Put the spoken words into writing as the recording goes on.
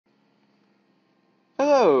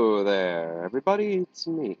Hello there, everybody, it's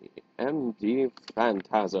me, MD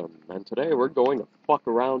Phantasm, and today we're going to fuck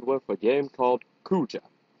around with a game called Kuja,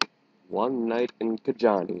 One Night in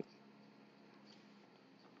Kajani.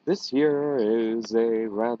 This here is a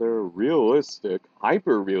rather realistic,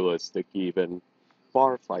 hyper-realistic even,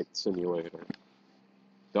 bar fight simulator.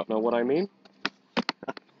 Don't know what I mean?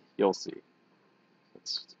 You'll see.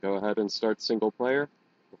 Let's go ahead and start single player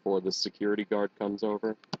before the security guard comes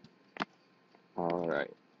over. Alright.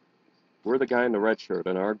 We're the guy in the red shirt,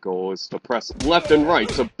 and our goal is to press left and right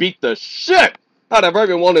to beat the shit out of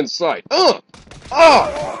everyone in sight. Oh,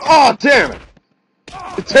 damn it!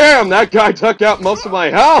 Damn, that guy took out most of my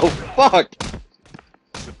health! Fuck!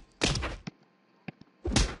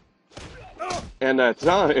 And at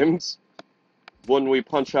times, when we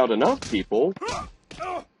punch out enough people,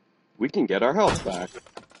 we can get our health back.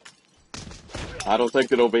 I don't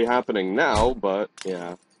think it'll be happening now, but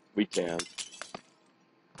yeah, we can.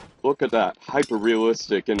 Look at that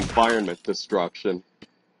hyper-realistic environment destruction.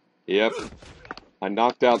 Yep. I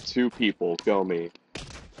knocked out 2 people. Go me.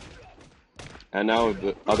 And now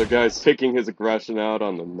the other guy's taking his aggression out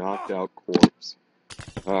on the knocked out corpse.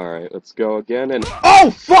 Alright, let's go again and—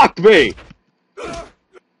 oh, fuck me!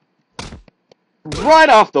 Right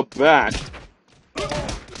off the bat!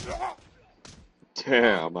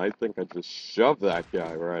 Damn, I think I just shoved that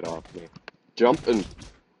guy right off me. Jump and—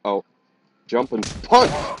 oh. Jump and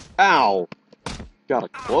punch! Ow! Got a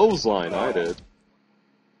clothesline, I did.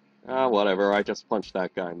 Ah, whatever, I just punched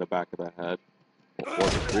that guy in the back of the head. It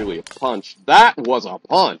wasn't really a punch. That was a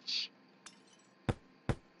punch!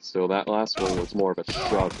 Still, that last one was more of a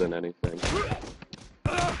shove than anything.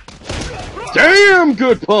 Damn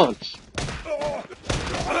good punch!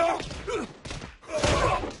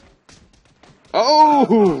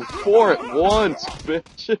 Oh! 4 at once,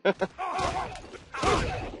 bitch!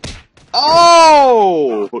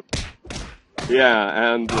 Oh!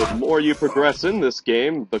 Yeah, and the more you progress in this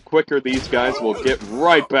game, the quicker these guys will get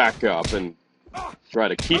right back up and try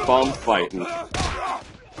to keep on fighting.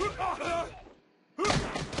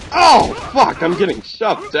 Oh, fuck, I'm getting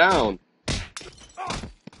shoved down.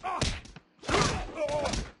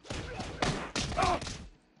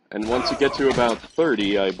 And once you get to about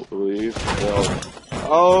 30, I believe,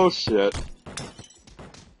 oh, shit.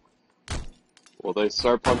 Will they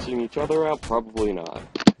start punching each other out? Probably not.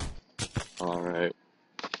 Alright.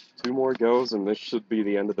 2 more goes, and this should be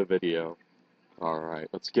the end of the video. Alright,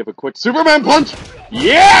 let's give a quick Superman punch!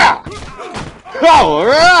 Yeah!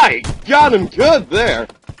 Alright! Got him good there!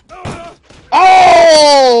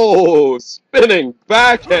 Oh! Spinning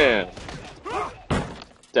backhand!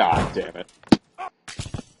 Ah, damn it.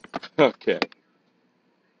 Okay.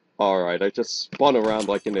 Alright, I just spun around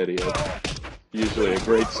like an idiot. Usually a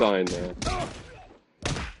great sign there.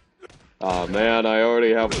 Aw, man, I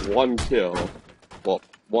already have 1 kill. Well,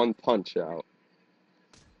 1 punch out.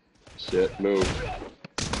 Shit, move.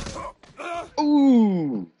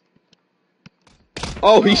 Ooh!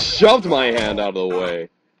 Oh, he shoved my hand out of the way.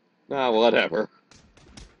 Ah, whatever.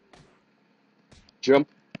 Jump.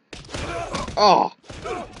 Oh!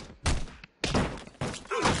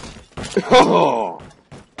 Oh!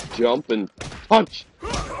 Jump and punch!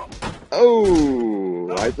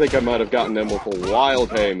 Oh! I think I might have gotten him with a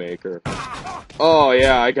wild haymaker. Oh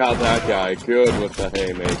yeah, I got that guy good with the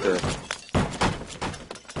haymaker.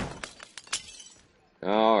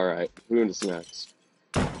 Alright, who's next?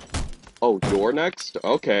 Oh, you're next?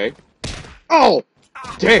 Okay. Oh!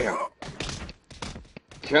 Damn!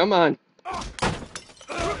 Come on.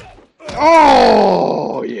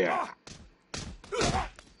 Oh, yeah.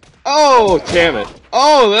 Oh, damn it.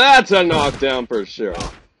 Oh, that's a knockdown for sure.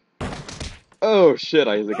 Oh, shit,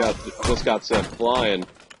 I just got sent flying.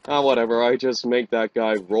 Ah, whatever, I just make that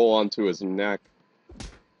guy roll onto his neck.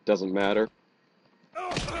 Doesn't matter.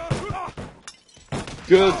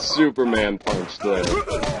 Good Superman punch there.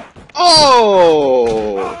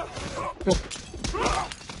 Oh!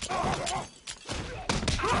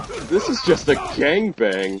 This is just a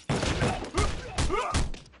gangbang.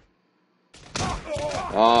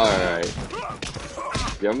 Alright.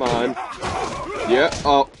 Come on. Yeah,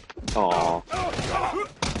 oh. Aw.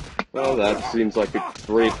 Well, that seems like a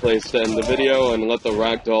great place to end the video and let the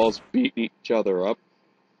ragdolls beat each other up.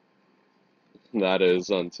 That is,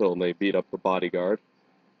 until they beat up the bodyguard.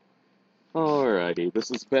 Alrighty, this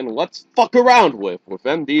has been Let's Fuck Around with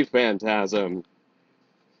MD Phantasm.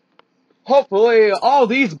 Hopefully, all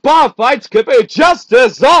these boss fights could be just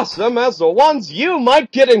as awesome as the ones you might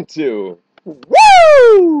get into.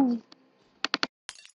 Woo!